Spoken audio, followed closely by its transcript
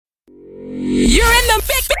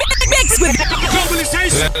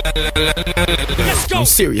boys. Let's go. I'm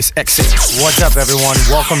Sirius XM. What's up, everyone?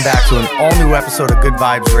 Welcome back to an all-new episode of Good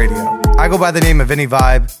Vibes Radio. I go by the name of Vinny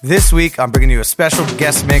Vibe. This week, I'm bringing you a special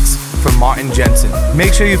guest mix from Martin Jensen.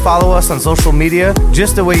 Make sure you follow us on social media,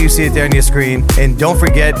 just the way you see it there on your screen. And don't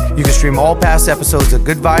forget, you can stream all past episodes of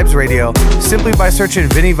Good Vibes Radio simply by searching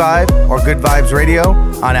Vinny Vibe or Good Vibes Radio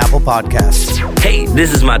on Apple Podcasts. Hey,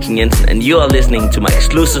 this is Martin Jensen, and you are listening to my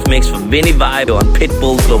exclusive mix for Vinny Vibe on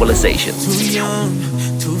Pitbull Globalization. Too young,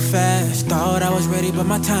 too fast, thought I was ready, but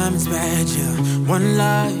my time is bad, yeah. One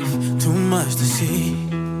life, too much to see.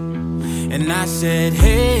 And I said,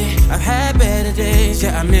 hey, I've had better days.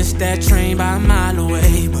 Yeah, I missed that train by a mile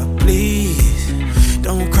away. But please,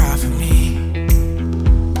 don't cry for me.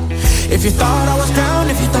 If you thought I was down,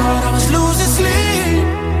 if you thought I was losing sleep,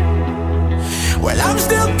 well, I'm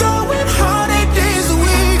still going hard 8 days a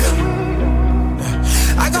week.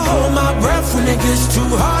 I can hold my breath when it gets too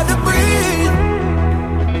hard to breathe.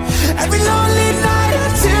 Every lonely night a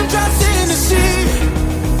tear drops in the sea.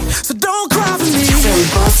 So don't cry for me. From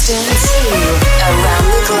Boston to around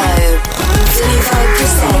the globe, Vinny Vibe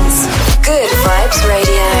presents Good Vibes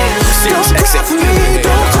Radio. Don't cry for me,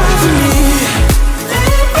 don't cry for me.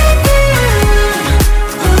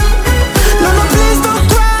 No, no, please don't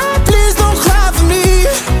cry for me.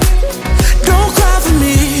 Don't cry for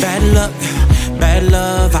me. Bad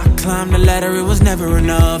love, I climbed the ladder, it was never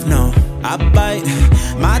enough, no. I bite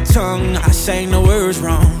my tongue, I say no words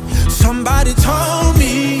wrong. Somebody told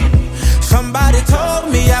me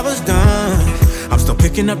I was done. I'm still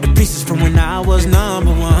picking up the pieces from when I was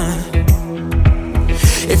number one.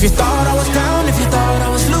 If you thought I was down, if you thought I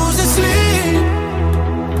was losing sleep,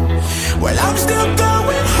 well, I'm still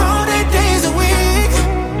going hard 8 days a week.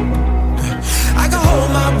 I can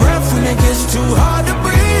hold my breath when it gets too hard to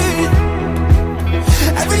breathe.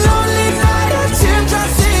 Every lonely night a tear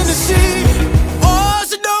drops in the sea. Oh,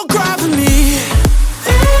 so don't cry for me.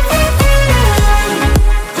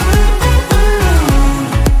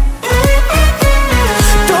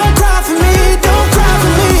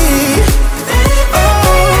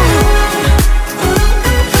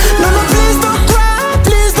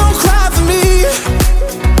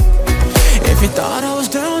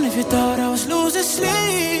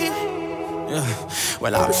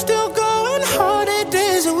 Well, I'm still going hard 8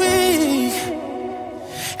 days a week.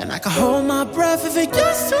 And I can hold my breath if it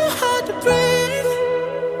gets too hard to breathe.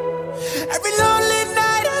 Every lonely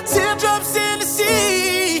night a tear drops in the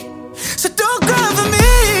sea. So don't cry for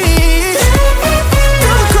me.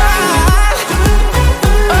 Don't cry.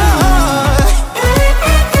 Oh.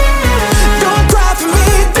 Don't cry for me.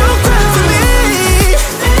 Don't cry for me.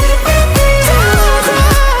 Don't cry.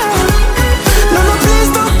 No, no, please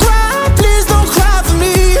don't cry. Please don't cry for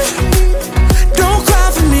me. Don't cry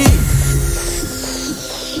for me.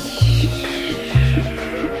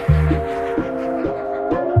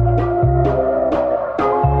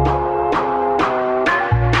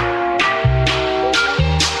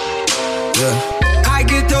 I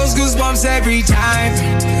get those goosebumps every time.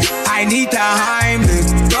 I need the Heimlich,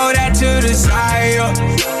 throw that to the side.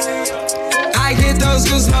 I get those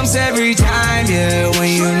goosebumps every time, yeah.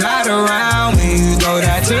 When you're not around, when you throw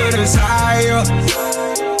that to the side.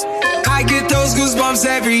 I get those goosebumps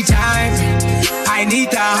every time. I need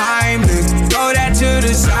the Heimlich, throw that to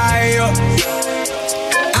the side.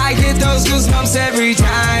 I get those goosebumps every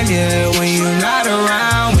time, yeah. When you're not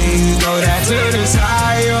around, when you throw that to the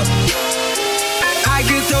side. I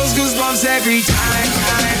get those goosebumps every time.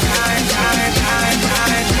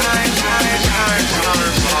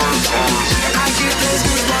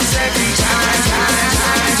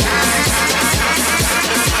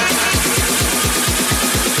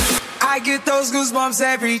 I get those goosebumps every time. I get those goosebumps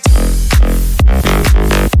every time.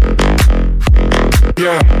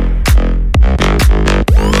 Yeah.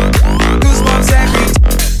 Goosebumps every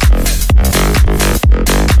time.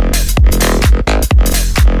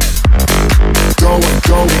 Going.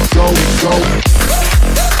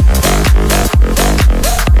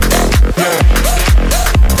 Yeah.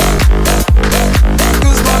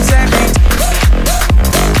 Goosebumps every time.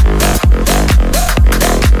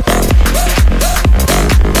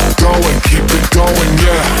 Going, keep it going,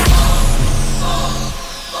 yeah.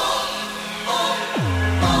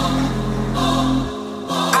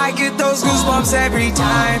 I get those goosebumps every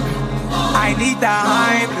time. I need the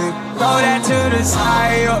Heimlich, throw that to the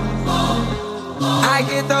side. I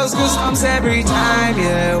get those goosebumps every time,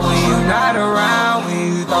 yeah. When you're not around,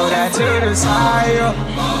 when you throw that to the side.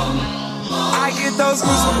 I get those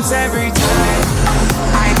goosebumps every time.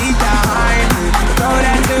 I need the Heimlich, throw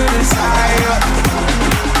that to the side.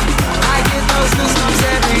 I get those goosebumps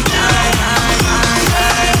every time.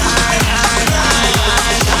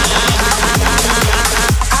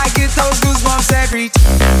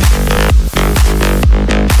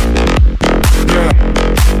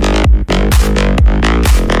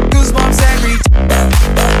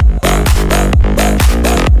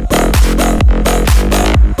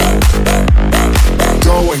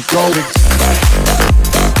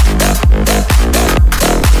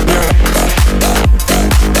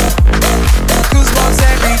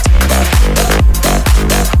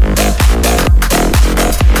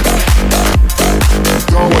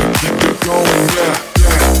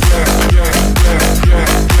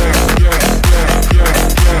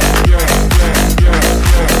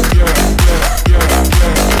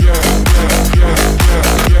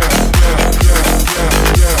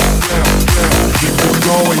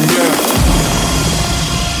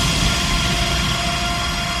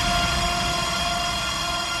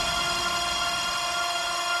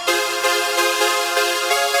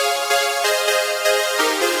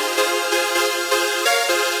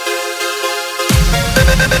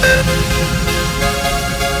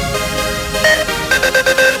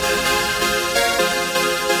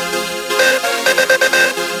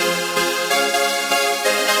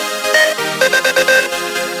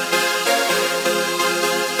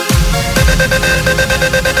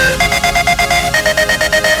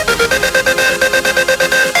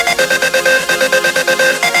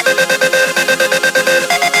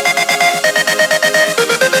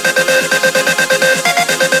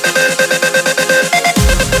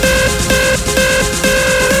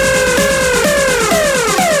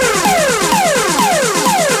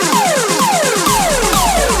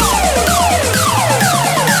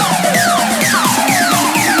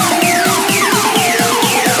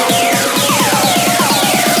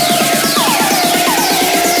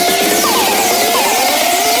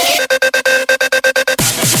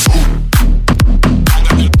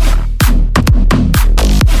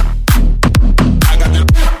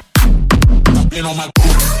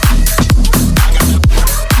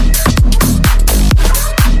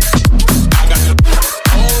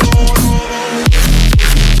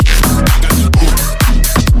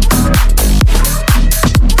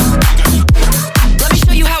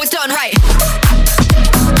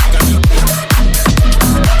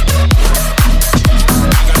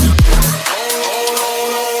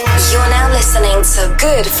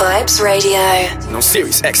 Good Vibes Radio. On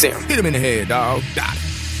Sirius XM. Hit him in the head, dog. Got it.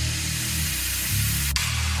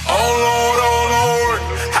 Oh Lord,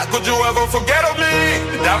 how could you ever forget of me?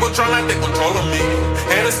 The devil trying to take control of me.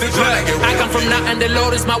 And it's still trying to get rid of me. I come from nothing, the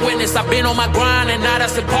Lord is my witness. I've been on my grind and now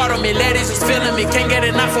that's a part of me. Ladies is feeling me, can't get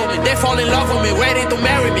enough of me. They fall in love with me, ready to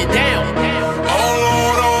marry me. Damn. Oh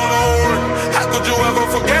Lord, how could you ever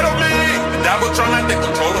forget of me? The devil trying to take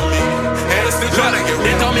control of me. And it's still trying to get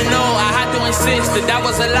rid of me. They told me no, I had to insist that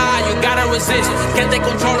was a lie, you gotta resist. Can't take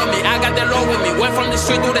control of me, I got the Lord with me. Went from the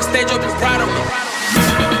street to the stage, I'll be proud of me.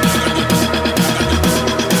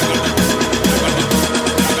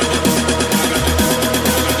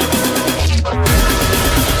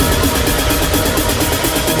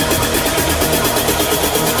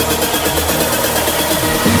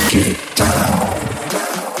 Get down.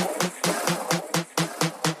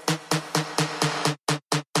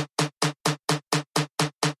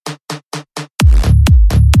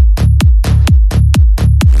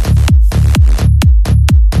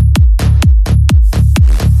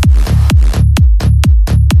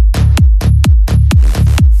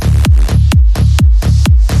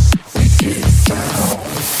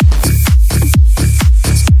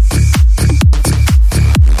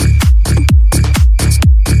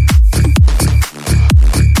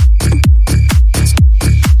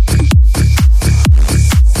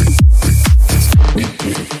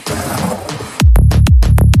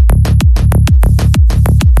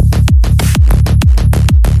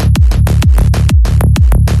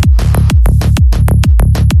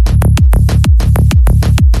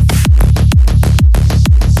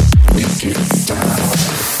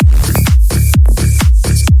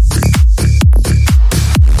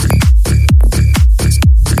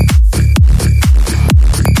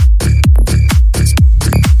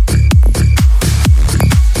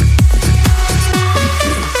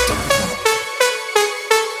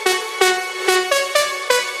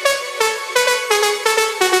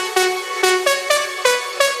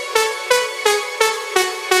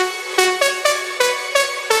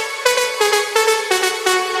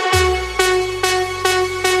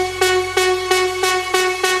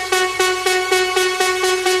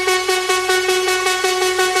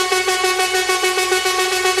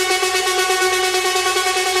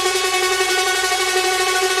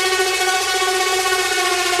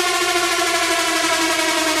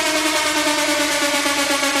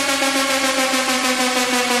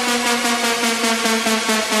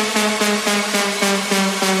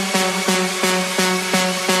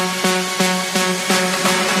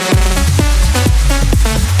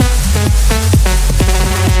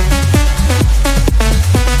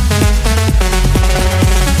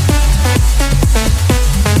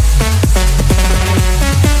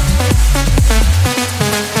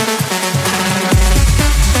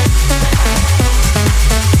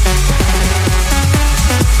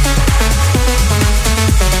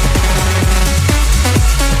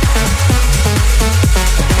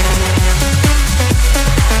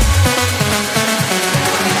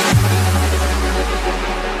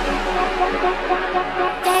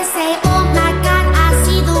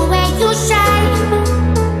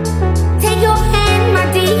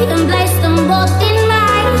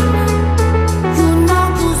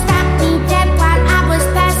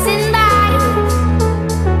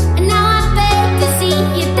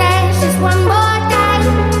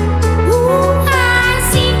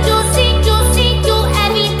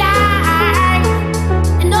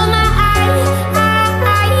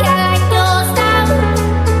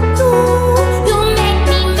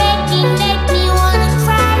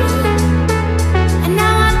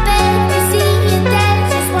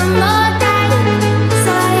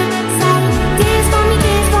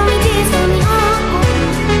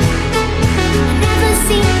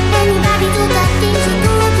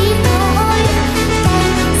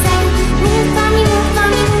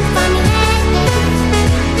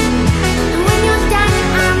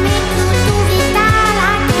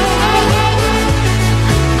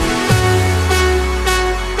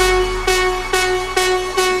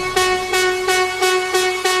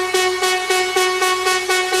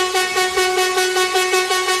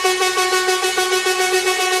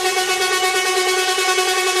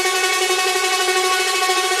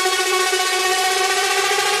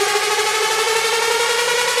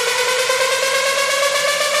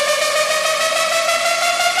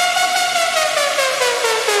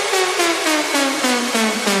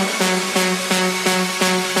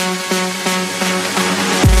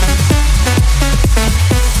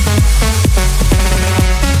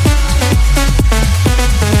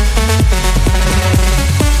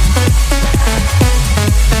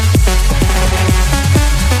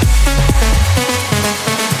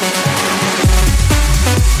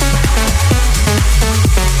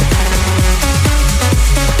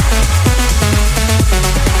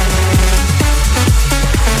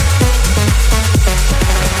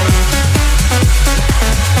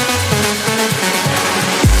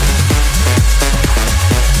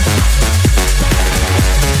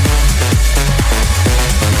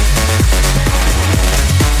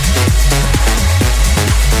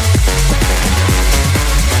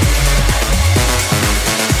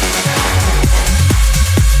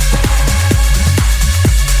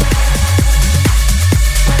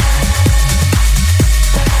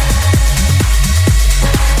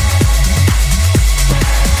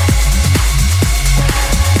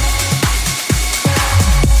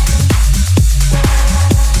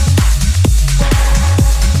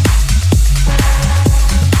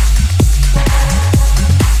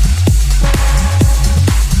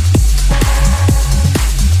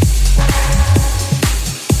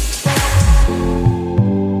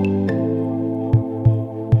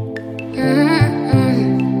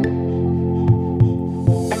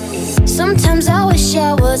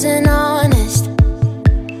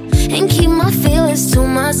 my feelings to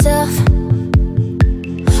myself.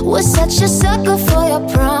 Was such a sucker for your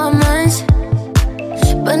promise,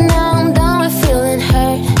 but now I'm done with feeling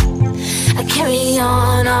hurt. I carry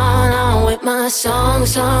on with my song. I'm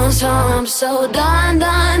so done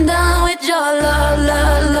with your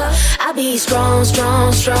love. I'll be strong,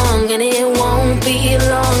 and it won't be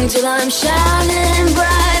long till I'm shining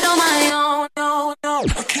bright on my own. I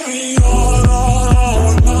carry on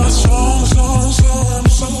with my song. I'm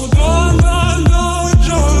so done with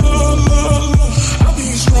your love. I'll be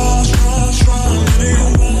strong, and it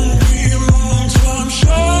won't be long till I'm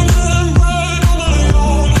shining bright on my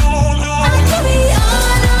own. I carry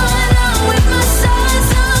on with my song.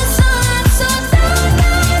 I'm so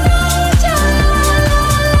done with your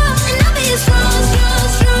love. And I'll be strong,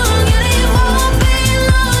 and it won't be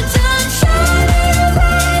long till I'm shining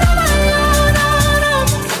bright on my own.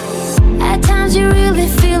 At times you really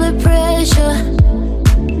feel the pressure,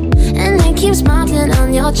 and it keeps mounting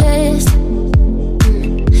on your chest.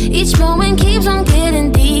 Each moment keeps on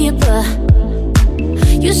getting deeper.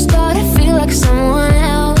 You start to feel like someone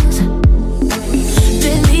else.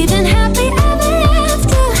 Believe in happy ever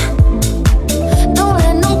after. Don't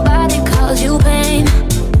let nobody cause you pain.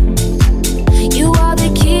 You are the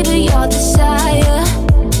key to your desire.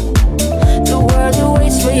 The world that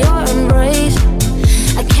waits for your embrace.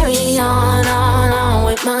 I carry on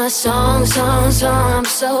with my song. I'm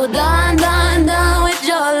so done with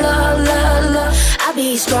your love. I'll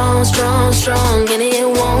be strong, and it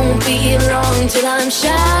won't be long till I'm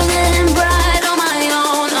shining bright on my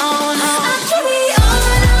own. I carry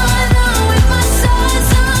on with my song.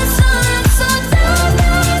 I'm so done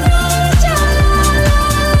with your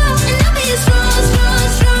love. And I'll be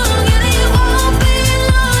strong, and it won't be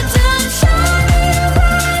long till I'm shining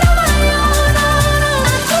bright on my own. I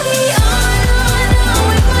carry on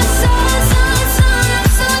with my song. I'm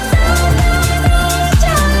so done with your love.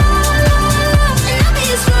 And I'll be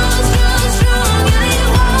strong, and it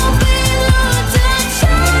won't be long till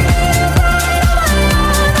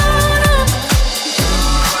I'm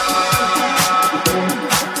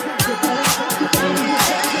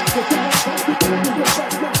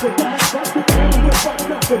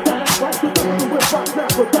shining bright on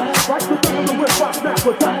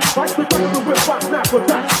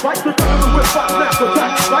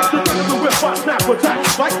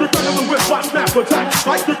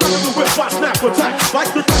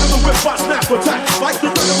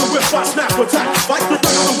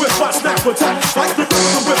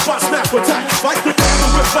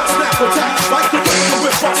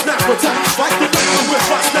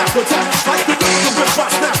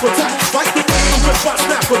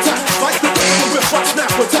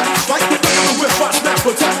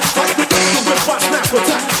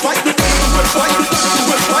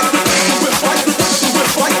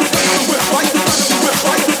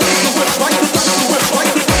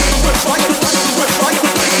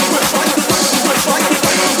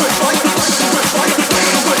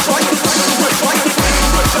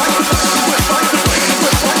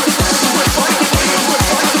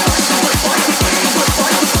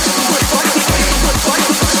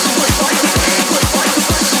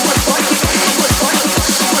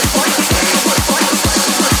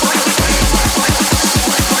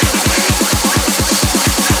own.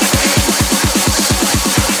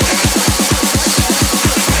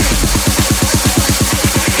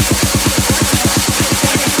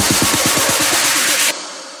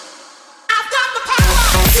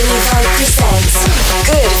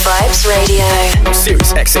 Good Vibes Radio.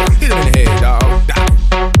 Sirius XM. Hit him in the head, dog.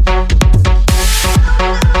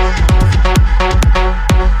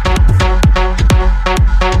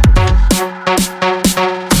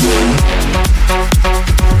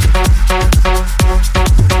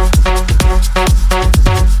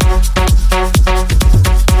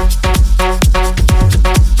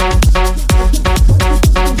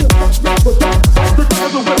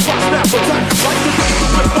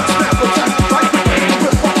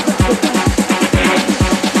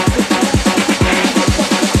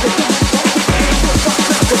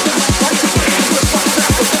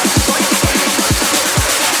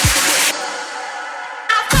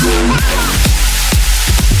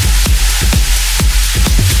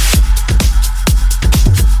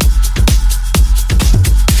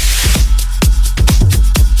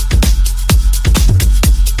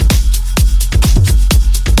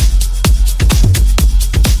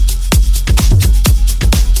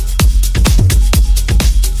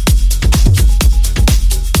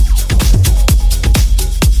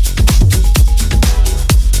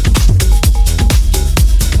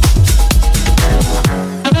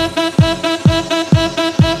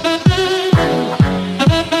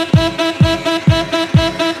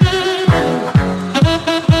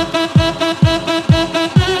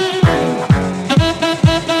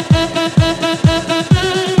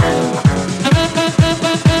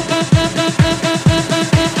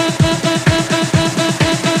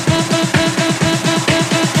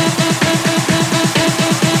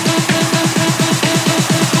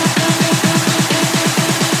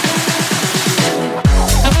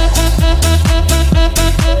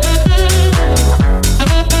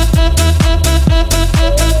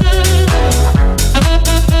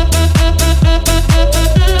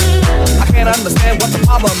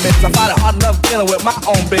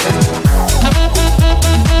 own business.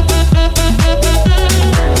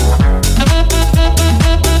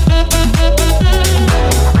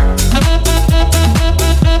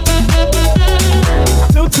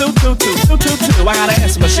 Two. I got an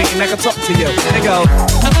answer machine that can talk to you. Here it goes.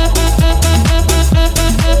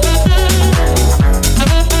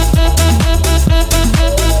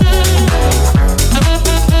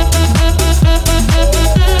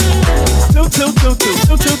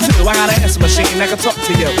 Two. I got an answer machine that can talk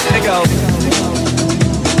to you. Here it goes.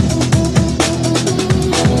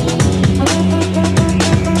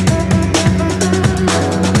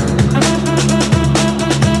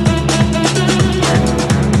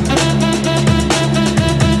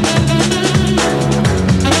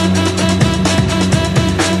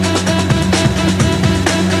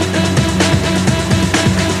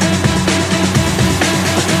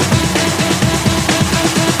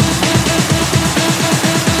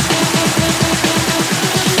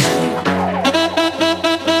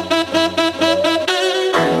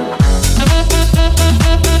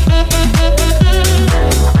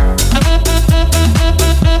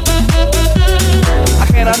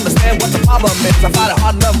 I find it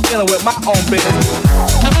hard enough dealing with my own business.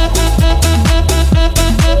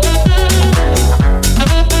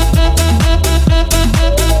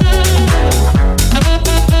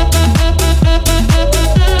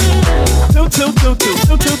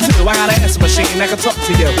 Two. I got an answer machine that can talk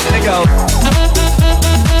to you. Here it goes.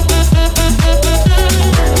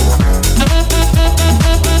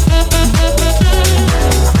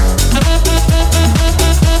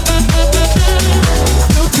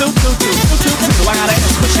 I got an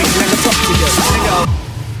answer machine that can talk to you. Here it goes.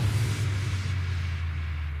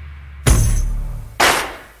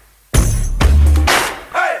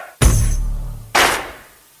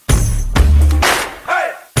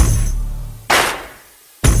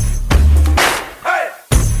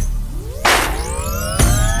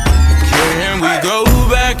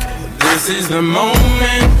 This is the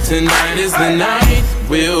moment, tonight is the night.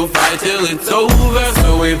 We'll fight till it's over,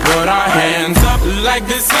 so we put our hands up like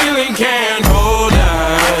the ceiling can't hold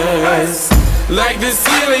us. Like the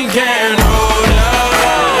ceiling can't hold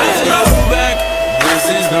us. Let's go back, this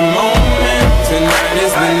is the moment, tonight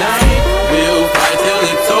is the night. We'll fight till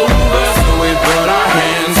it's over, so we put our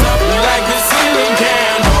hands up like the ceiling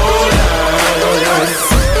can't hold us.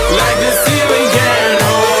 Like the ceiling can't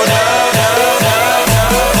hold us.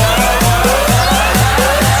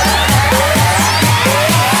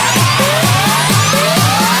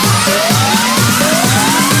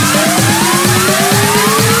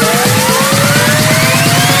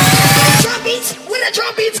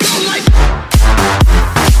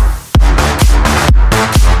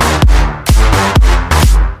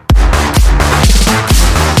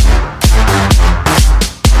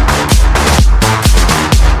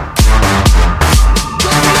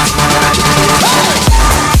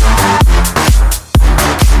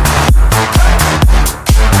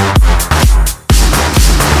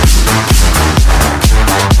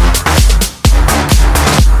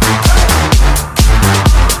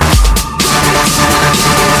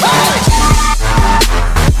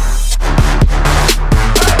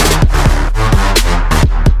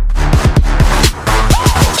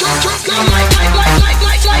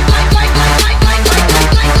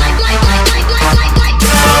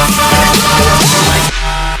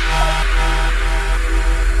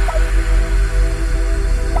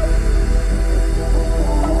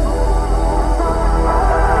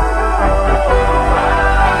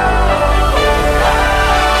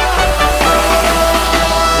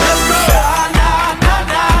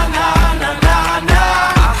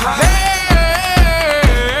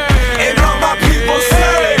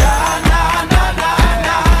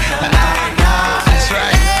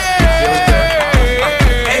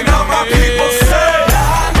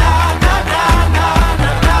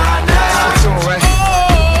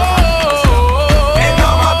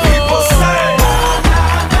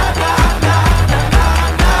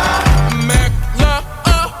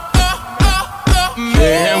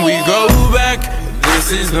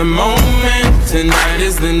 The moment, tonight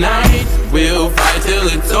is the night. We'll fight till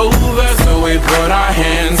it's over, so we put our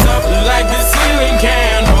hands up like the ceiling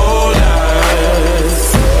can't hold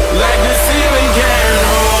us. Like the ceiling can't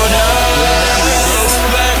hold us.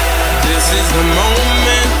 Back. This is the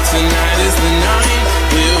moment, tonight is the night.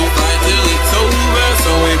 We'll fight till it's over,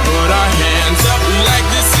 so we put our hands up like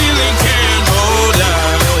the ceiling can't hold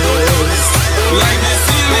us. Like the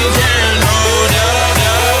ceiling can't hold us.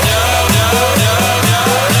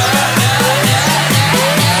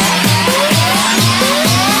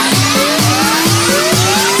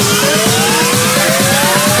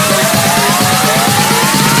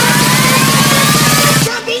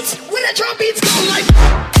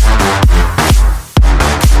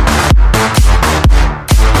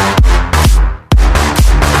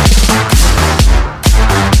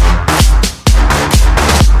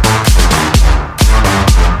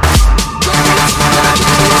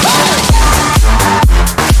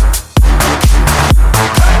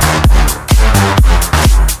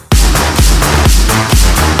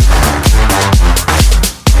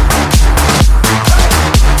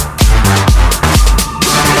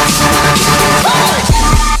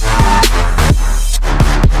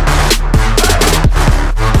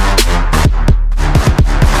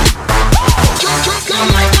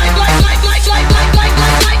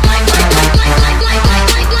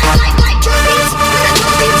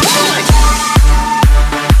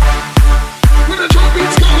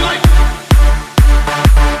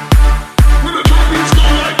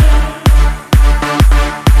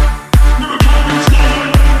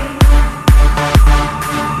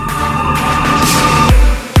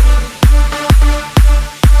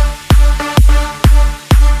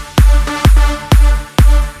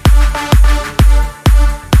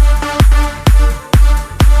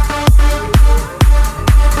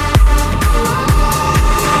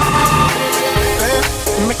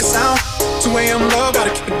 way I'm loved,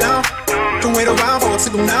 gotta keep it down. Don't wait around for a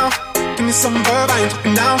signal now. Give me some verb, I ain't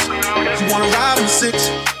talking now. You wanna ride in the 6,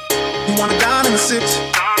 you wanna dine in the 6.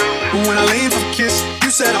 But when I lean for a kiss, you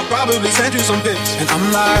said I'll probably send you some pics. And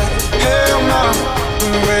I'm like, hell no,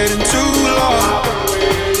 been waiting too long.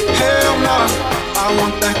 Hell no, I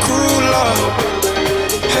want that cruel love.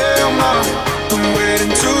 Hell no, been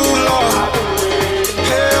waiting too long.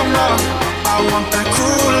 Hell no, I want that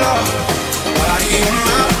cruel love. Body in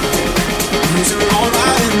my, losing all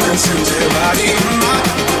my innocence. Body in my,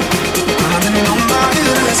 finding all my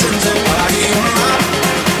innocence. Body in my,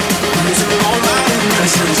 losing all my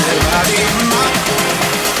innocence. Body in my,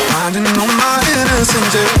 finding all my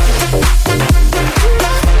innocence.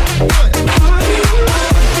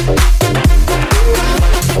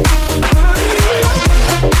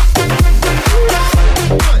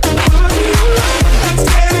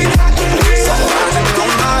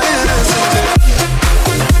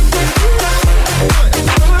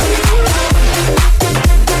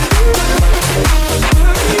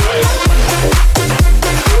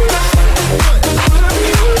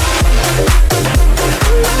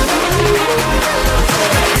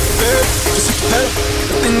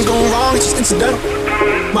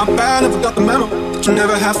 My bad, never got the memo. But you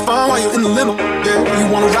never have fun while you're in the limo. Yeah,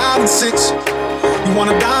 you wanna ride in the 6, you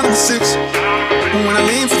wanna dine in the 6. But when I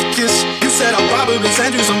lean for the kiss, you said I'll probably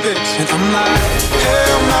send you some pics. And I'm like,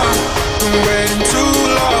 hell no, been waiting too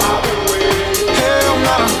long. Hell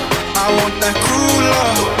no, I want that cruel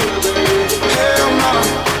love. Hell no,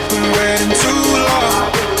 been waiting too long.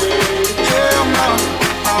 Hell no,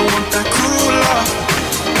 I want that cruel love.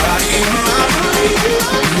 Body in my,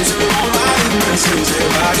 losing all my innocence.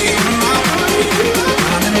 Body in my,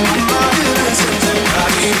 finding all my innocence.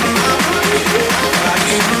 Body in my,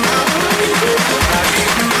 body in my, body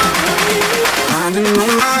in my, finding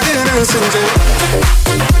all my innocence.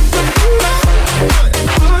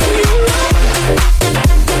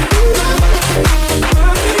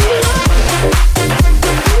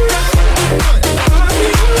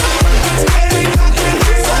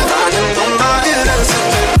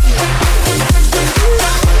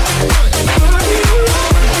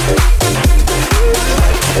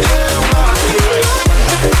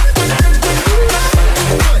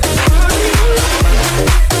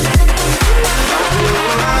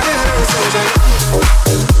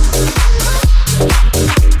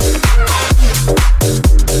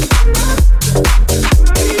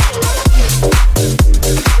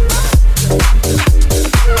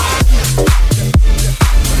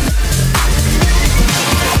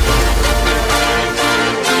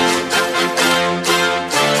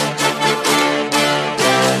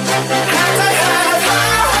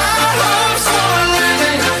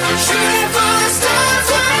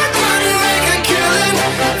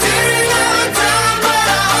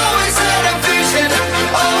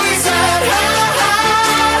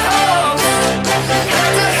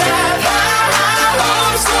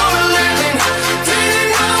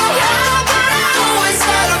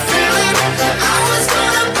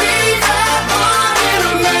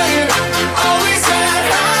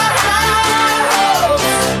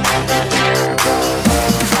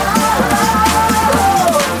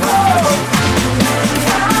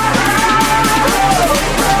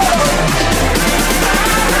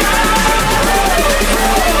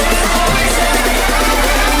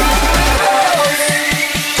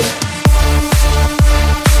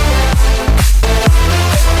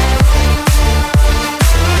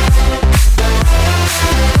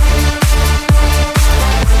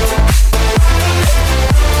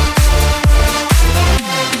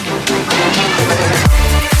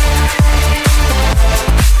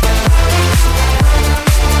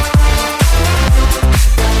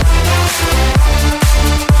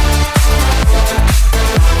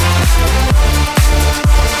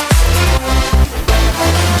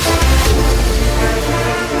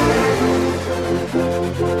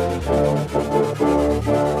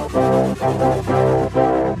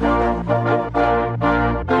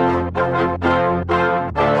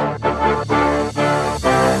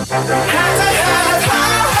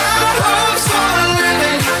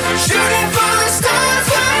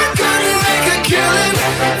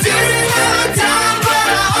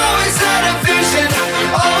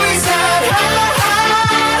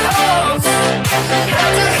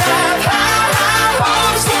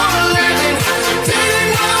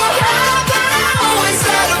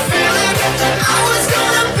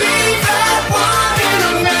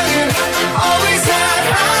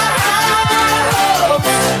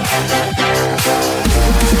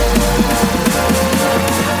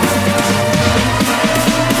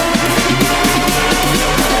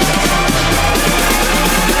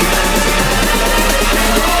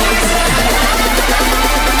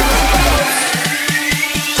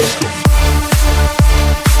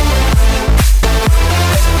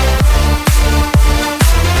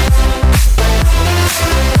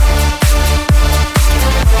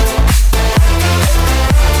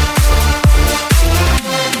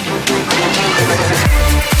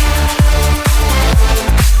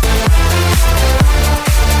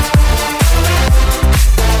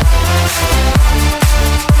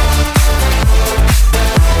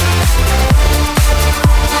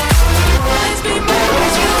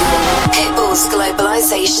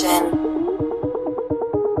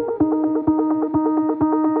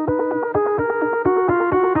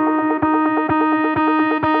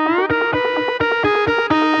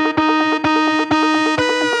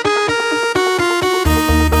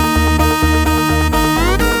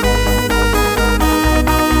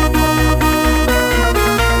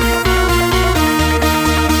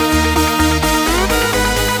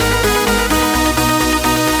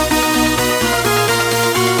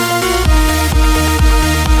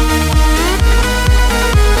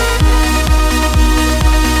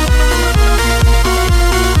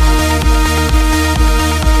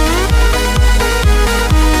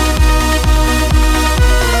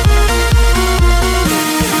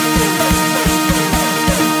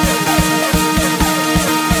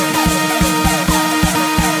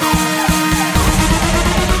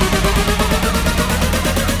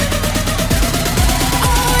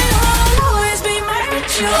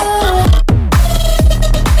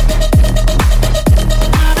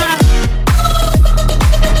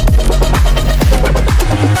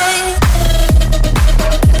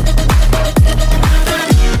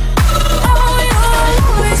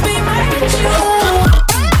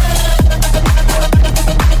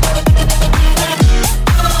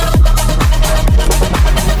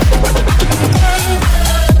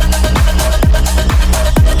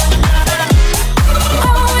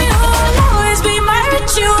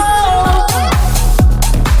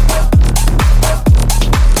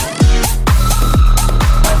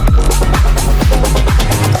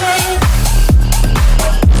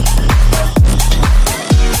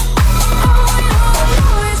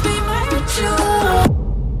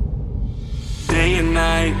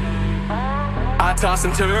 toss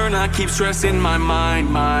and turn, I keep stressing my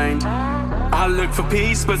mind. I look for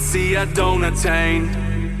peace, but see I don't attain.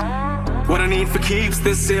 What I need for keeps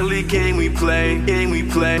this silly game we play.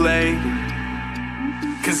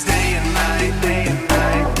 Cause day and night,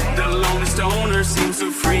 the lonely stoner seems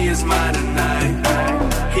so free his mind at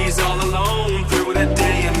night. He's all alone through the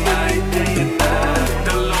day and night.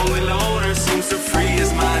 The lonely loner seems to free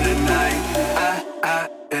his mind at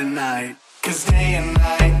night. Cause day and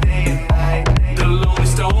night, the lonely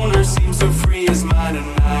stoner seems to free his mind at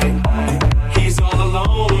night. He's all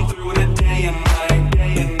alone through the day and night.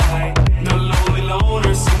 The lonely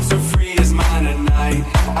loner seems to free his mind at night.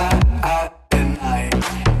 Day and night,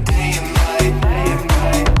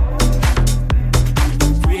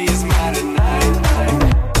 free his mind at night.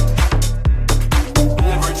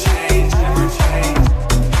 Never change,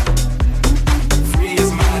 free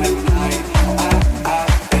his mind at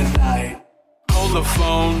night. Hold the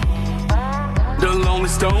phone, the lonely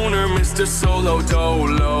stoner, Mr. Solo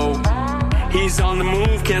Dolo. He's on the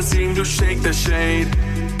move, can't seem to shake the shade.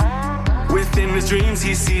 Within his dreams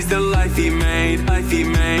he sees the life he made.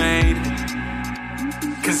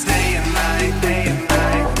 Cause day and night,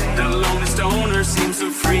 the lonely stoner seems to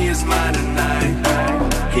free his mind at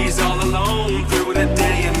night. He's all alone through the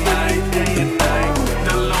day and night.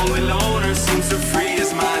 The lonely loner seems to free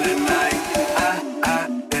his mind at night.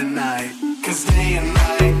 Cause day and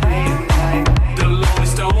night, the lonely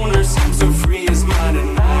stoner seems to free his mind at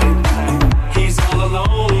night. He's all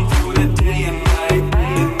alone through the day and night.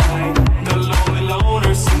 The lonely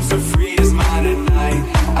loner seems to free his mind at night.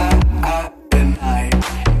 Day and night,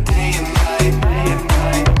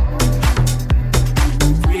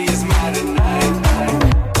 free his mind at night.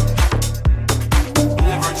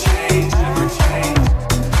 Never change,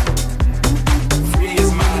 free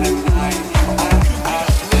his mind at night.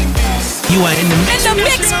 You are in the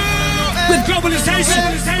mix with globalization.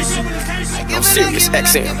 Yo, Sirius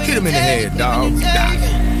XM. Hit him in the head, dog.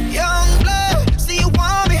 Young blood, see you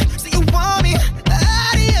want me,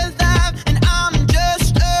 out of your life, and I'm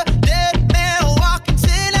just a dead man walking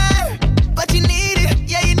tonight. But you need it,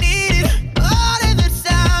 yeah, you need it, all of the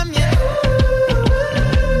time, yeah.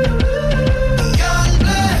 Young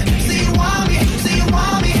blood, see you want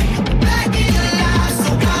me, back in your life,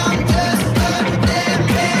 so I'm just a dead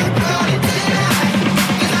man walking tonight.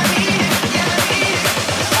 'Cause I need it, yeah, I need it,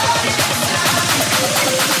 all of the time.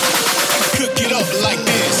 Cook it up like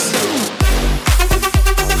this.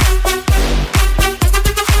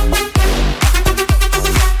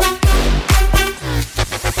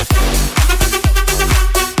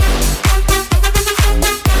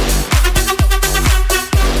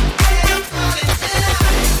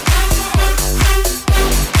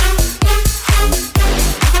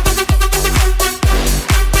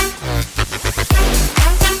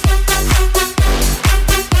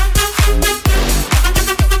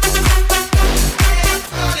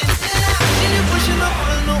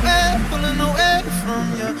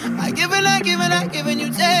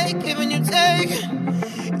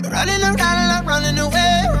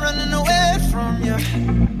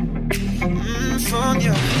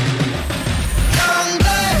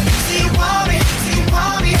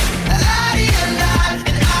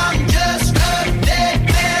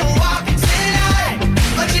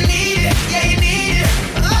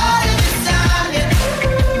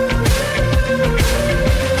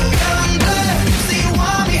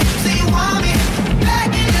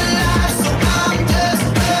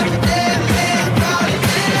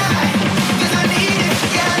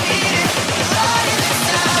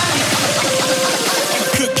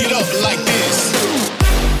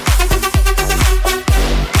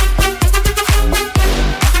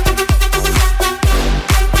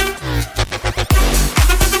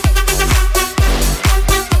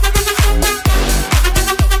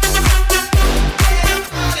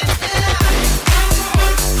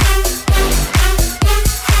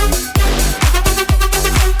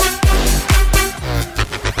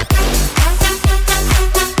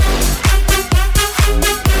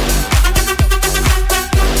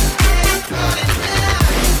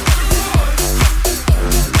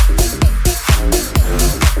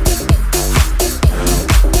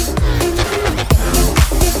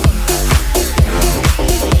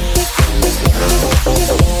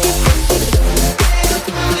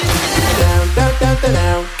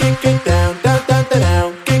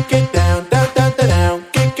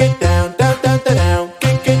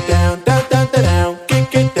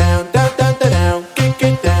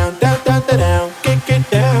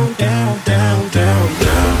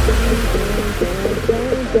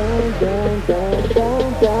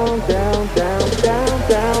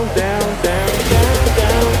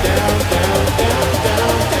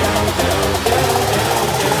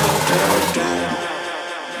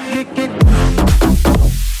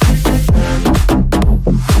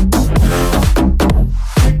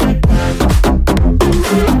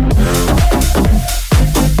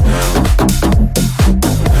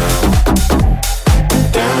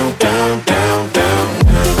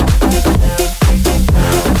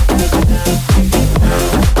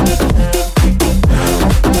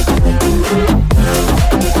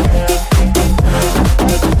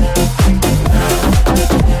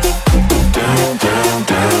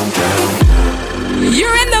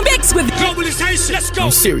 On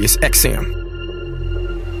Sirius XM.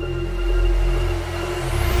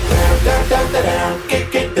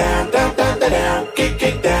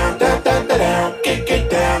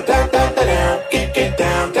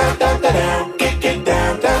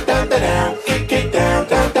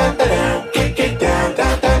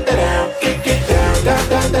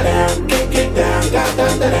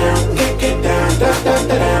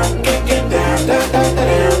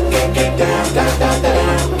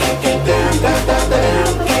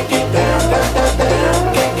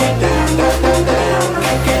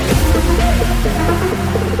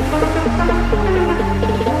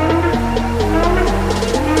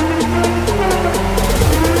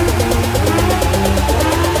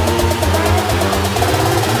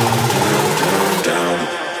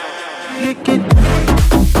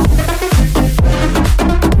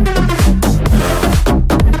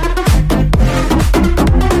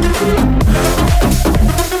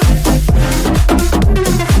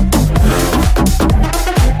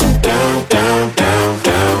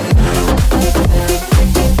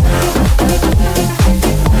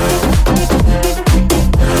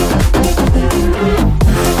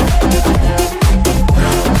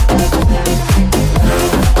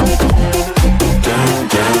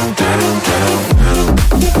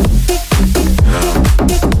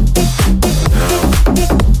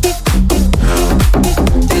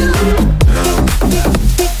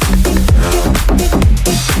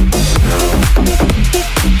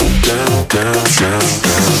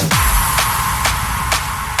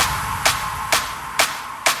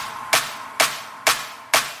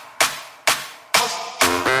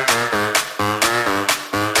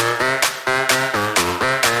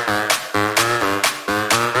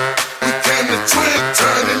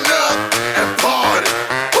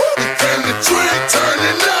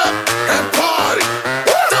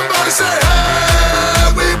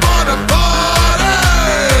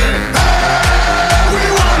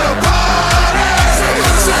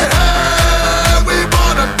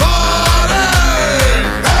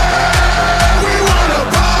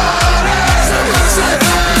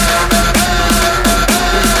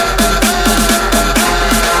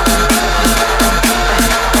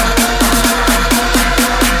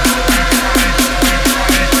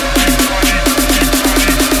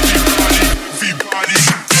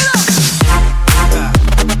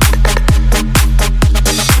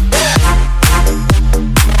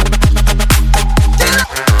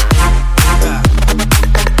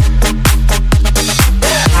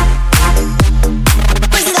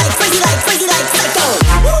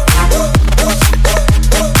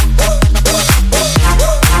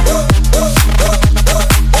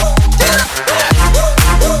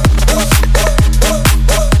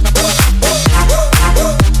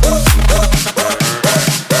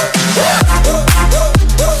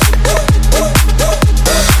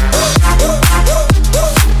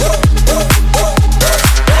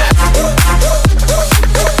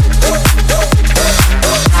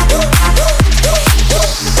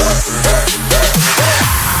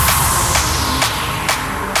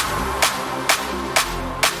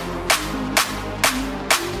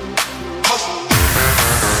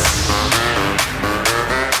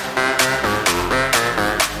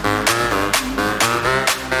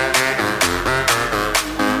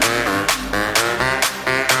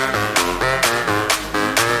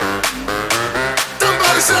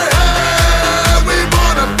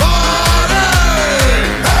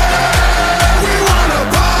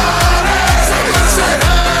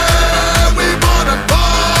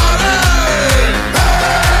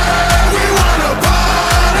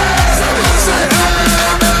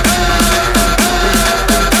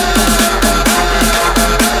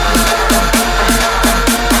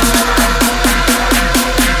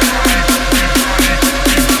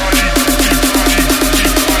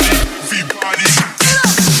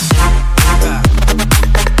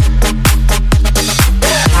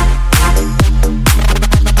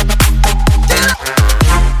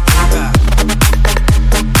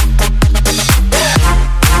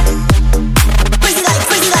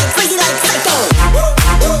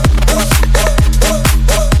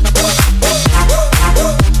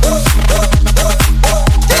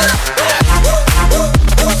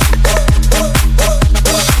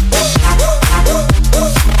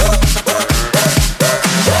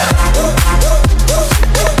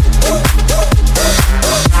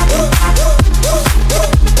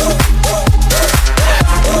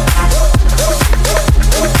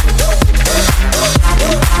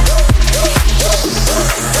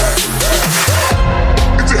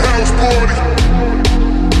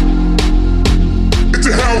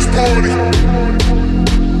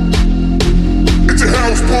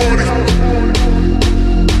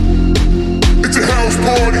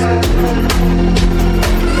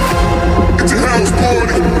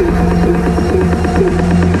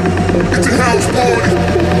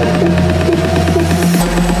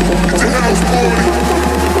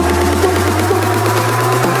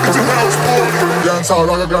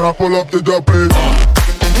 ahora que gonna pull up the double.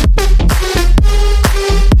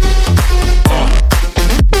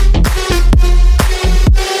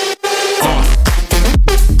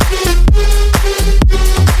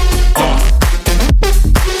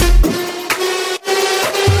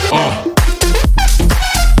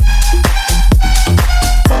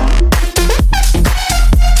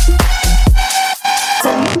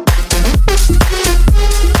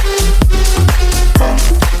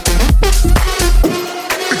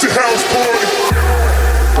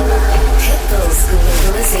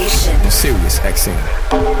 Sirius XM.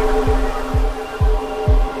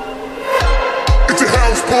 It's a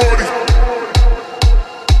house party.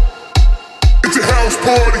 It's a house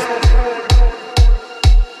party.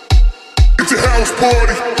 It's a house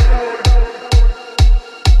party.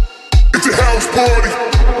 It's a house party.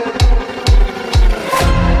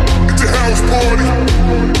 It's a house party.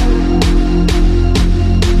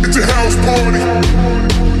 It's a house party.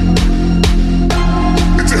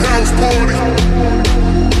 It's a house party.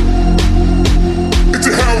 It's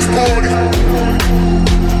a house party.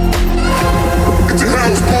 It's a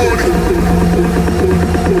house party.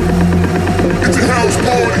 It's a house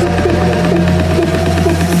party.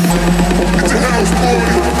 It's a house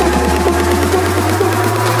party.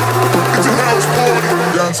 It's a house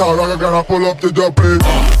party. Dance all like I gotta pull up the double.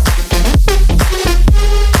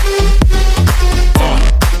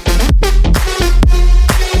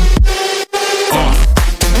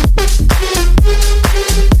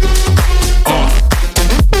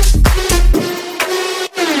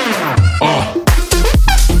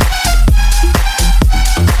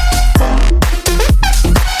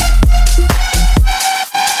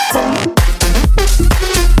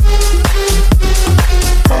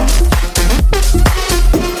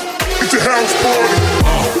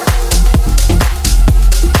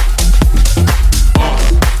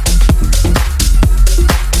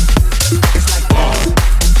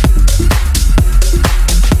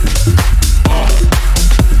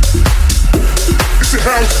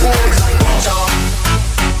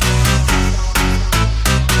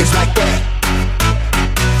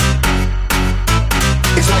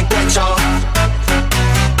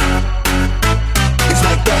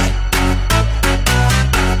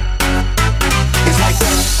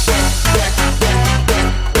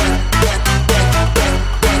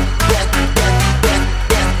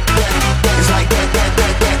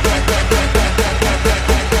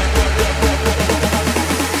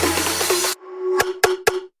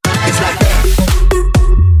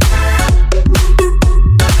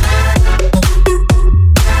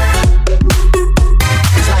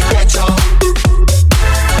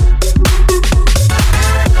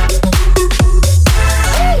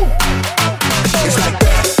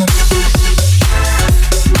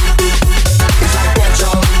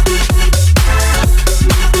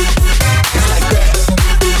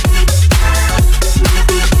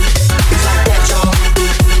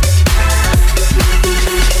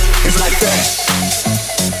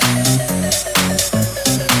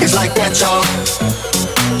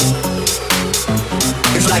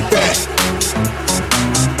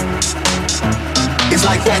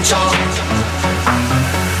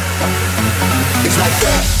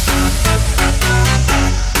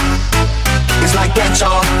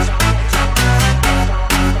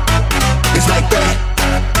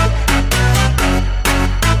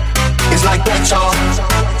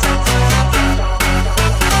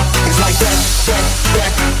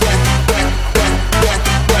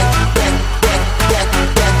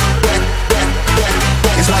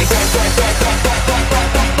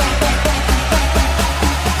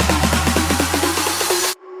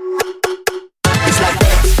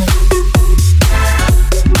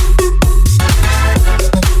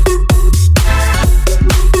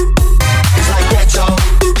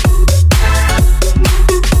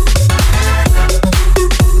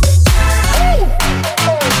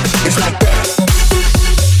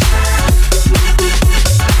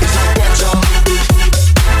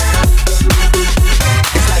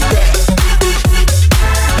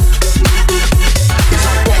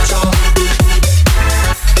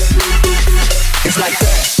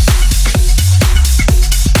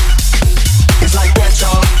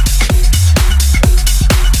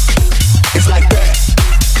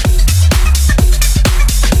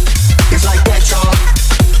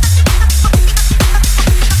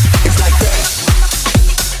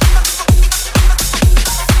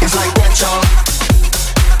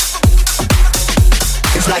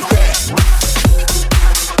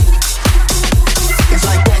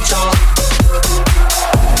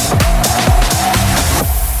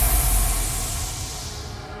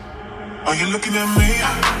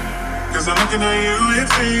 Cause I'm looking at you,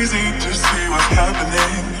 it's easy to see what's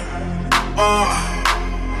happening. Oh,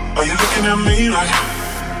 are you looking at me like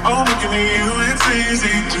I'm looking at you, it's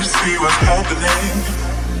easy to see what's happening.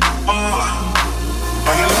 Oh,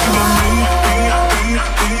 are you looking at me?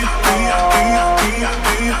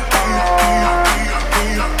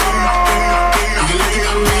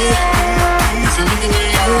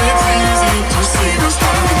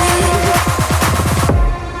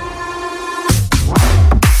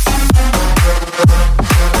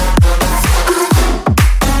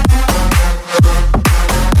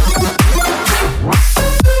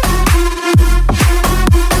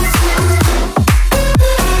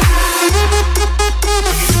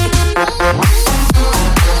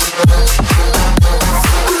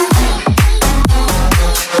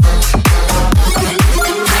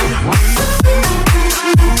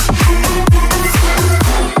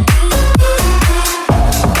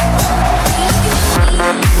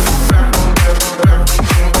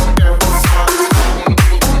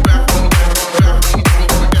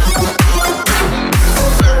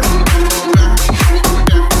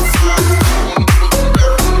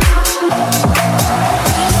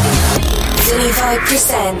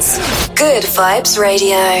 Good Vibes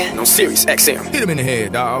Radio. On Sirius XM. Hit him in the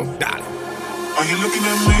head, dog. Dolly. Are you looking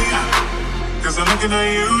at me? Cause I'm looking at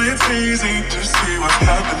you, it's easy to see what's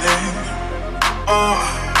happening. Oh,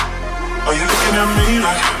 are you looking at me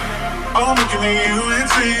like I'm looking at you,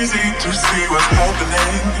 it's easy to see what's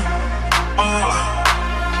happening. Oh,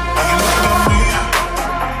 are you looking at me?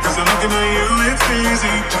 Cause I'm looking at you, it's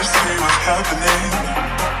easy to see what's happening.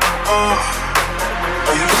 Oh,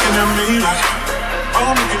 are you looking at me like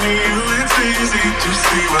I'm looking at you, it's easy to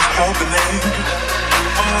see what's happening.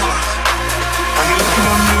 Oh, are you looking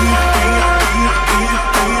at me?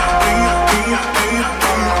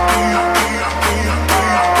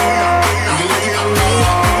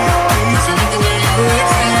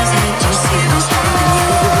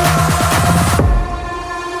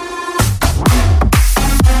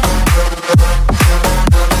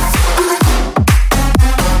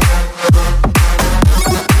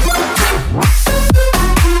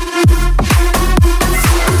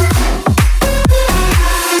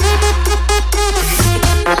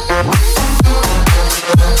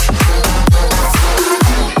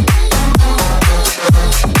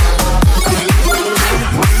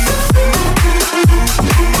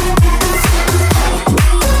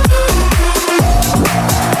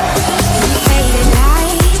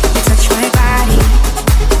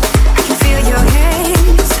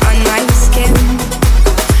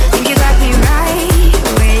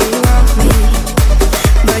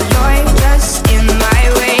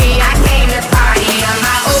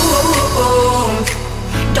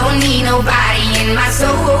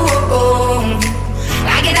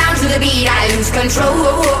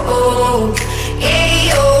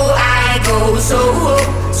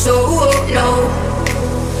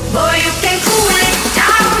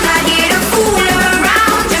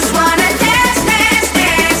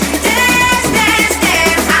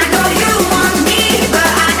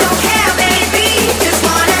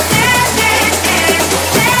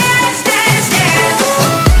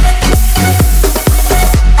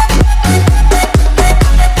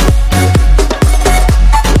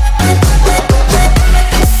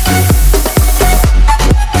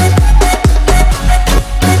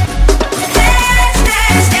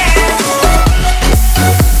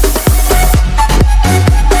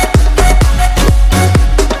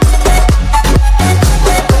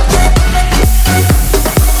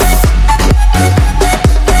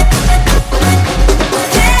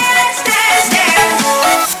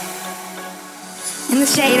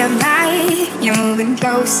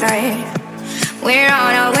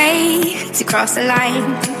 Cross the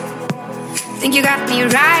line. Think you got me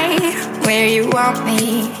right where you want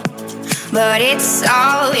me, but it's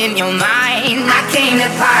all in your mind. I came to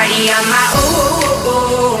party on my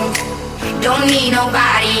own. Don't need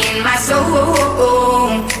nobody in my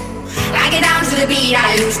soul. I get down to the beat,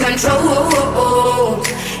 I lose control.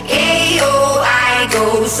 Ayo, I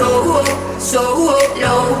go so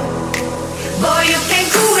low. Boy, you can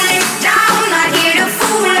cool it down. Not here to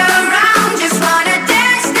fool around. Just wanna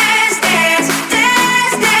dance, dance, dance,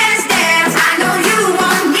 dance, dance, dance. I know you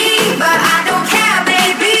want me, but I don't care,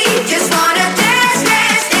 baby. Just wanna dance,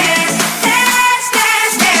 dance, dance, dance,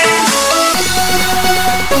 dance, dance.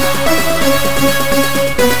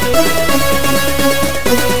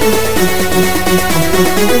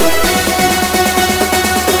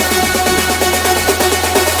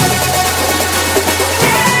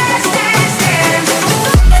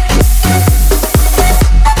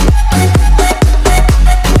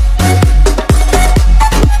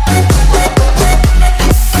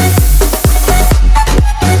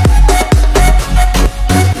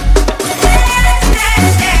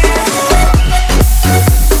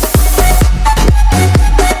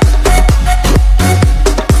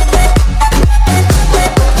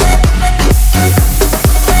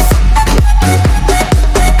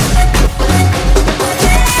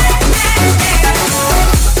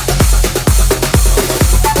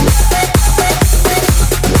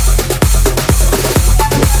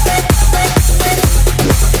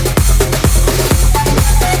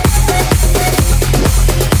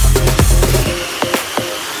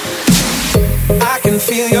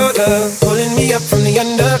 me up from the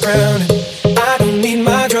underground. I don't need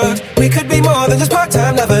my drugs. We could be more than just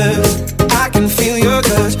part-time lovers. I can feel your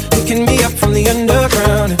touch. Picking me up from the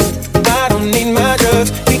underground. I don't need my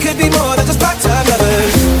drugs. We could be more than just part-time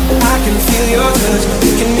lovers. I can feel your touch.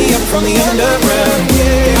 Picking me up from the underground.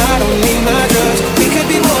 I don't need my drugs. We could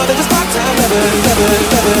be more than just part-time lovers.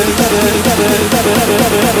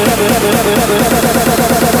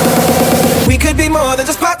 We could be more than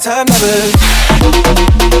just part-time lovers.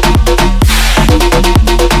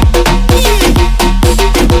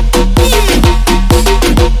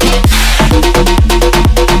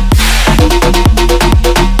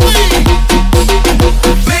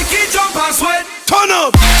 Make it jump and sweat. Turn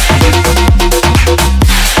up.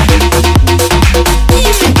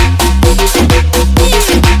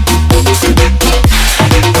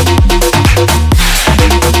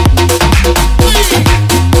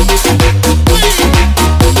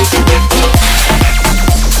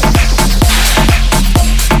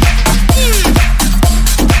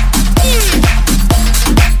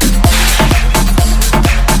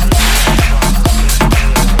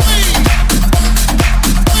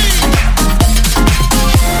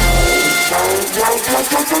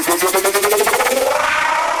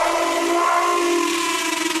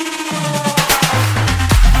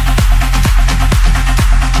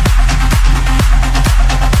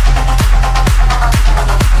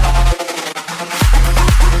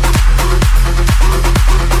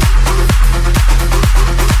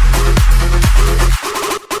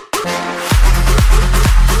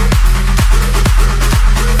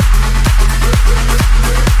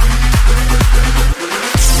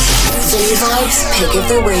 Pick of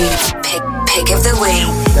the week. Pick of the week.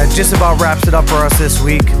 That just about wraps it up for us this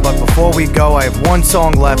week. But before we go, I have one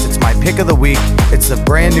song left. It's my pick of the week. It's the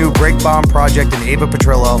brand new Break Bomb project in Ava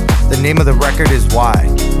Petrillo. The name of the record is Why.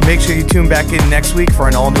 Make sure you tune back in next week for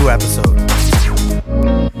an all-new episode.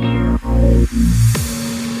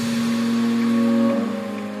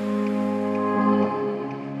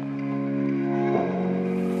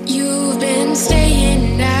 You've been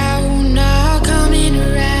staying now, not coming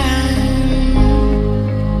around.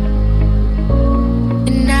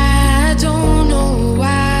 And I don't know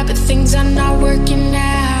why, but things are not working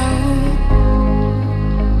out.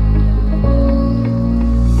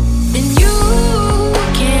 And you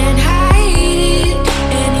can't hide it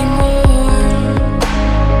anymore.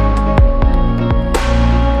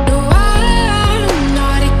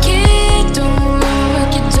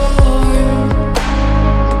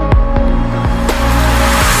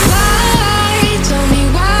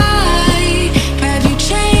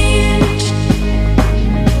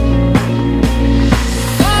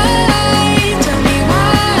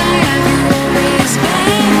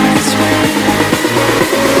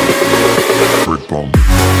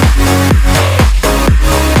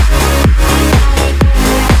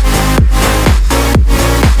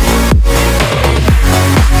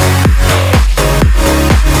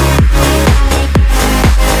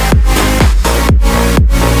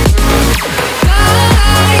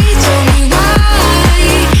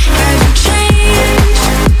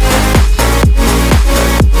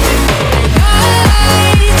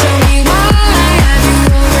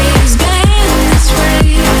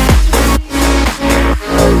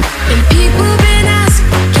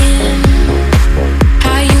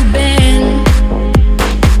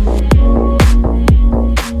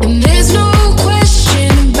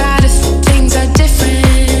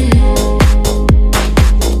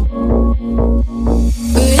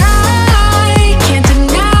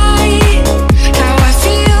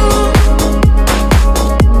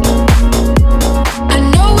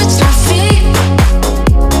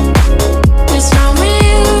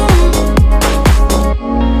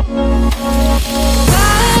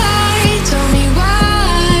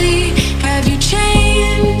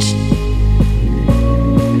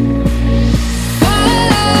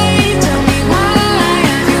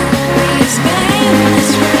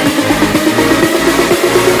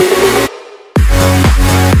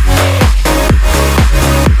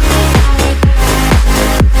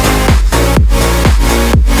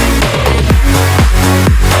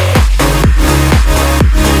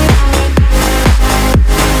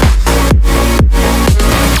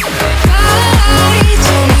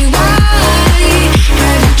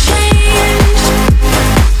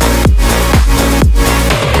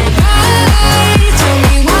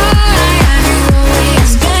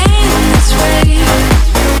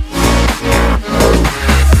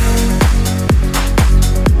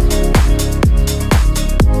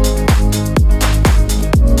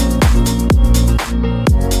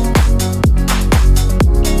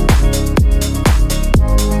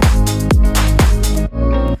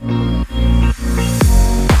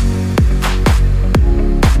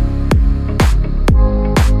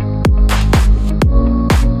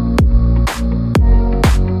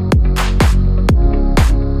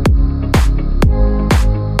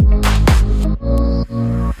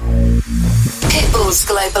 equals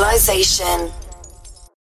globalization.